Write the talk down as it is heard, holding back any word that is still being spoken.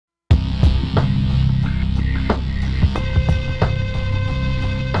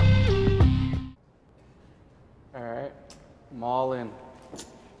all in.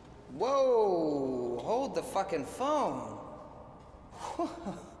 Whoa, hold the fucking phone.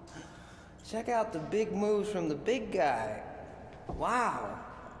 Check out the big moves from the big guy. Wow.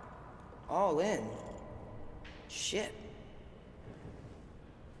 All in. Shit.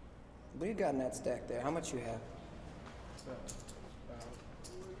 What do you got in that stack there? How much you have?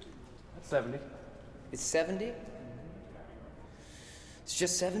 That's 70. It's 70? It's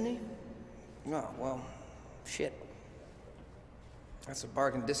just 70? Oh, well, shit. That's a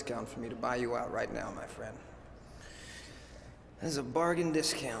bargain discount for me to buy you out right now, my friend. That's a bargain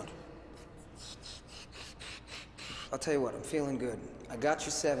discount. I'll tell you what, I'm feeling good. I got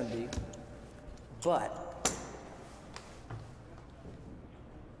you 70, but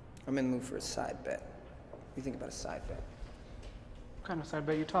I'm in the mood for a side bet. What do you think about a side bet? What kind of side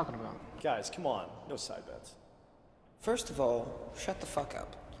bet are you talking about? Guys, come on. No side bets. First of all, shut the fuck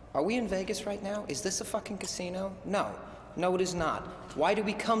up. Are we in Vegas right now? Is this a fucking casino? No. No, it is not. Why do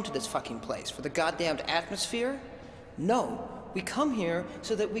we come to this fucking place? For the goddamned atmosphere? No. We come here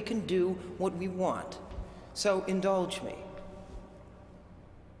so that we can do what we want. So indulge me.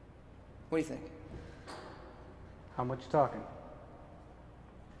 What do you think? How much you talking?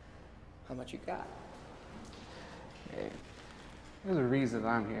 How much you got? Hey, there's a reason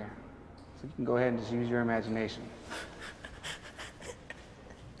I'm here. So you can go ahead and just use your imagination.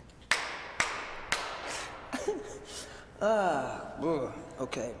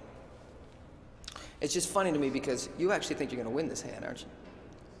 Okay. It's just funny to me because you actually think you're gonna win this hand, aren't you?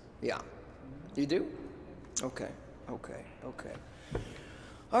 Yeah. You do? Okay, okay, okay.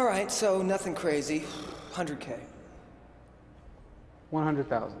 All right, so nothing crazy. 100K.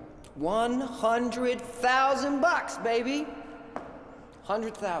 100,000. 100,000 bucks, baby.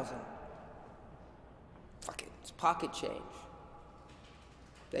 100,000. Fuck it, it's pocket change.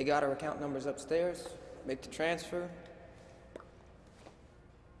 They got our account numbers upstairs. Make the transfer.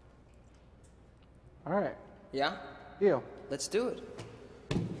 All right. Yeah? Deal. Let's do it.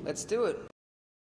 Let's do it.